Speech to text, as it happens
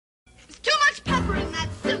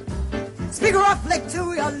Speak roughly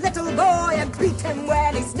to your little boy and beat him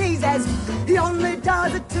when he sneezes. He only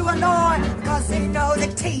does it to annoy, because he knows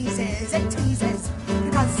it teases,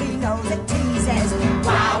 because he knows it teases.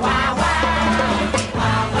 Wow, wow, wow!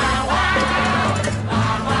 Wow, wow, wow!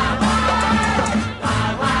 Wow, wow, wow!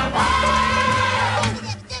 Wow, wow, wow!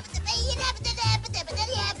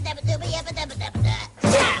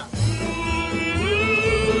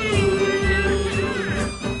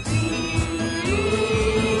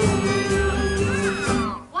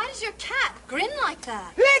 Why does your cat grin like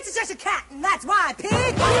that? It's just a cat, and that's why,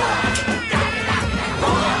 pig!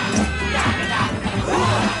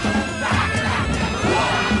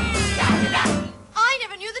 I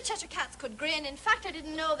never knew that Cheshire Cats could grin. In fact, I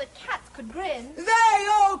didn't know that cats could grin. They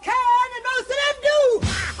all can, and most of them do!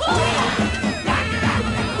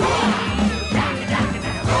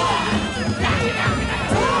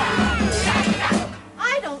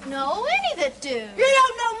 I don't know any that do. You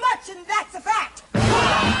don't know much, and that's a fact!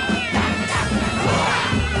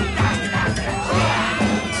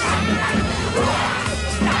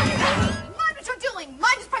 Mind what you're doing.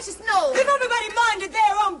 Mind his precious nose. If everybody minded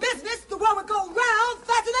their own business, the world would go round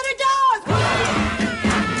faster than it does!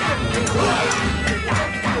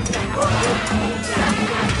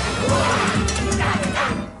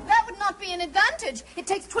 That would not be an advantage. It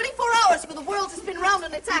takes 24 hours for the world to spin round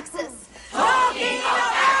on its axis. Talking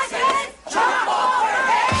of axis, jump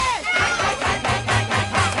overhead!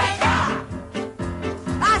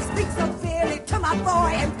 I speak so clearly to my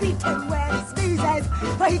boy and beat him when he sneezes,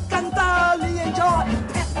 for he can thoroughly enjoy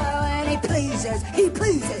Pepper when he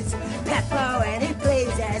pleases, Pepper when he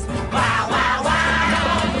pleases. Wow, wow, wow!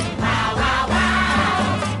 Wow, wow, wow!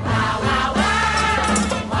 Wow, wow, wow!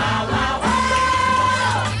 Wow, wow, wow!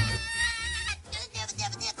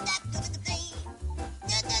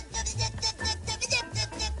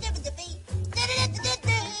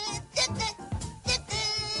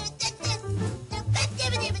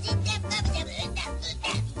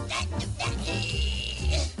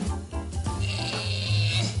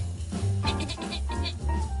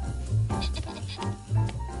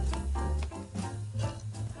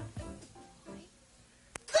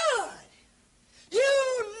 Good! You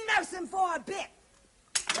nurse him for a bit.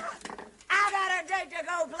 I got a date to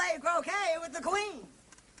go play croquet with the queen.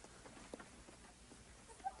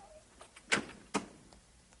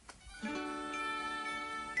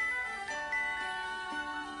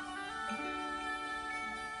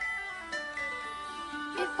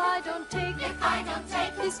 If I don't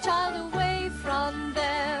take this child away from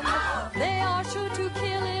them, they are sure to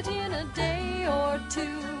kill it in a day or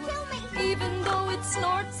two. Even though it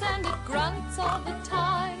snorts and it grunts all the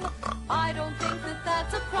time, I don't think that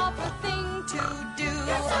that's a proper thing to do.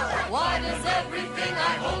 Why does everything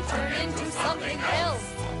I hold turn into something else?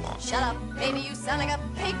 Shut up, baby, you sound like a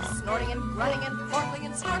pig, snorting and grunting and portling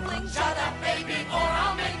and snorkeling. Shut up, baby, or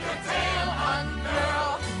I'll make your tail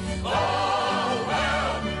uncurl. Oh,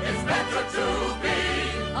 well, it's better to be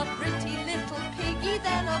a pretty little piggy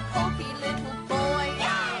than a pokey little boy.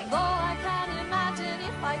 Though I can imagine,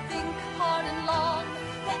 if I think hard and long,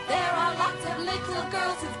 that there are lots of little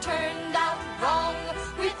girls who've turned out wrong,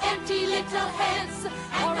 with empty little heads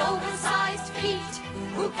or oversized feet,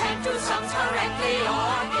 who can't do sums correctly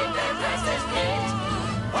or get their dresses neat.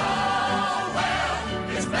 Oh, well,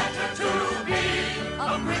 it's better to be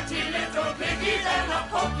a pretty little piggy than a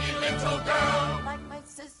pokey little girl, like my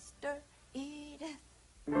sister Edith.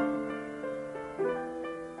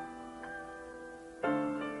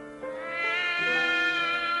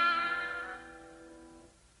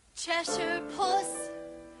 Cheshire Puss,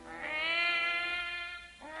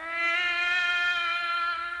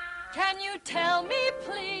 can you tell me,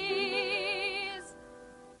 please,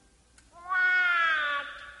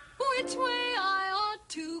 which way I ought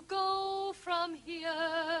to go from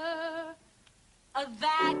here?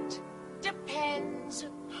 That depends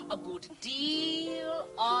a good deal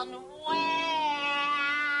on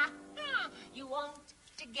where you want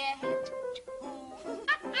to get to.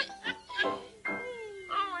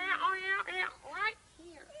 Right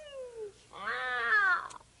here.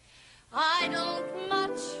 I don't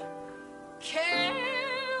much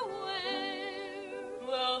care where.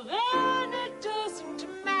 Well, then it doesn't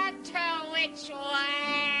matter which way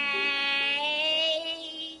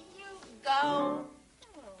you go.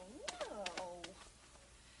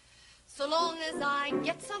 So long as I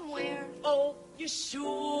get somewhere. Oh, you're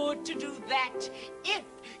sure to do that if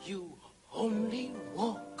you only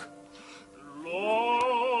walk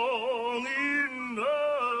long